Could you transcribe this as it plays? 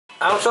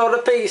I'll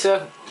order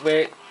pizza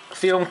with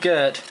Fium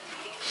Kurt.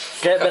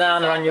 Get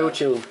banana on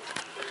YouTube.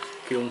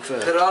 Fium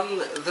Kurt. They're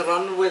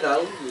on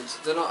without.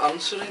 They're not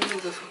answering me,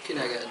 the fucking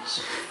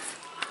eggheads.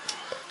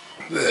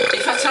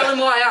 If I tell them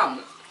who I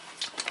am...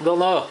 They'll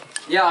know.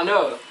 Yeah, I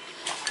know.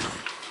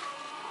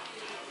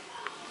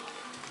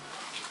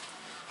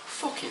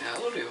 Fucking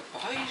hell, are you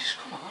boys?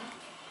 Come on.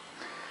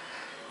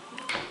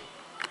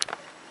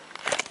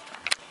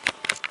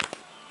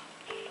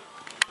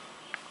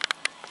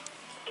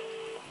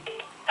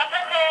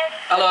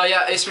 Hello,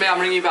 yeah, it's me, I'm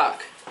ringing you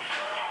back.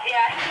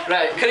 Yeah.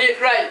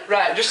 Right,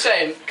 right, just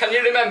saying, can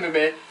you remember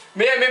me?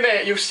 Me and my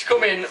mate used to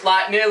come in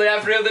like nearly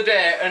every other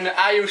day and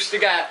I used to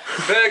get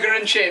burger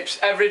and chips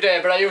every day,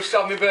 but I used to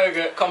have my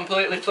burger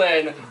completely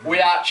plain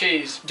without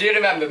cheese. Do you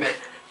remember me?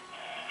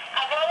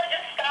 I've only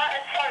just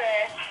started,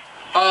 sorry.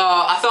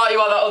 Oh, I thought you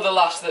were that other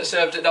lass that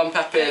served at Don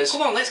Pepe's.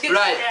 Come on, let's get...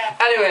 Right, Yeah.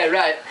 anyway,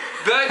 right,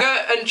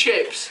 burger and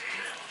chips.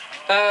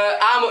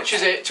 How much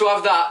is it to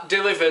have that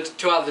delivered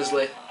to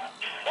Athersley?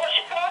 What's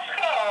your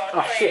postcode?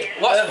 Oh shit.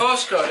 What's the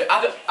postcode?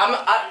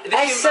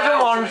 This is my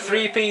house.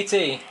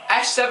 S713PT.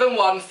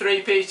 S71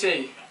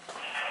 3PT.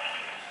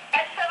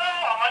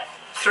 S71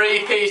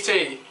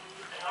 3PT. 3PP.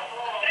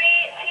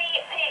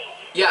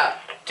 Yeah,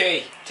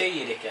 T,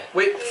 you dickhead.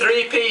 with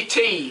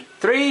 3PT.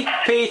 3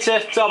 Peter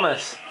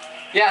Thomas.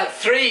 Yeah,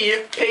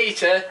 3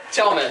 Peter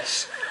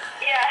Thomas.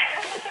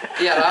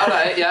 Yeah. Yeah,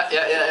 alright,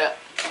 yeah.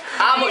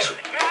 How much?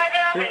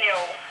 Ryder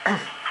Avenue.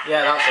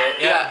 Yeah, that's it.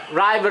 Yeah.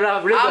 River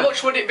River. How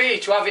much would it be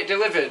to have it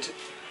delivered?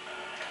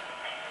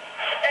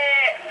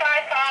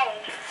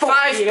 £5.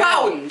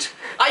 £5?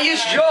 Are you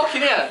just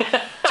joking here?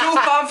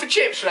 £2 for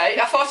chips, right?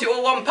 I thought it was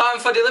 £1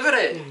 for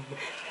delivery.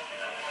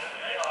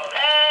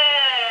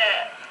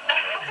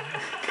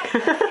 I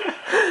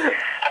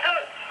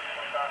don't...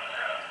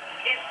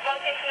 He's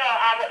wanting to know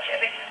how much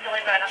of it is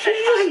delivered.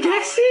 She's just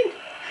guessing.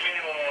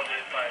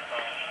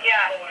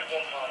 Yeah.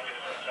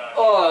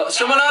 Oh,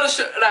 someone ought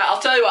to... Right, I'll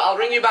tell you what, I'll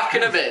ring you back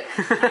in a bit.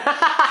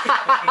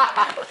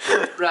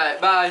 Right,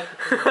 bye.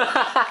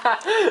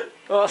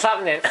 What's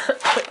happening?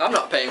 I'm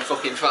not paying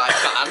fucking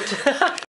 £5.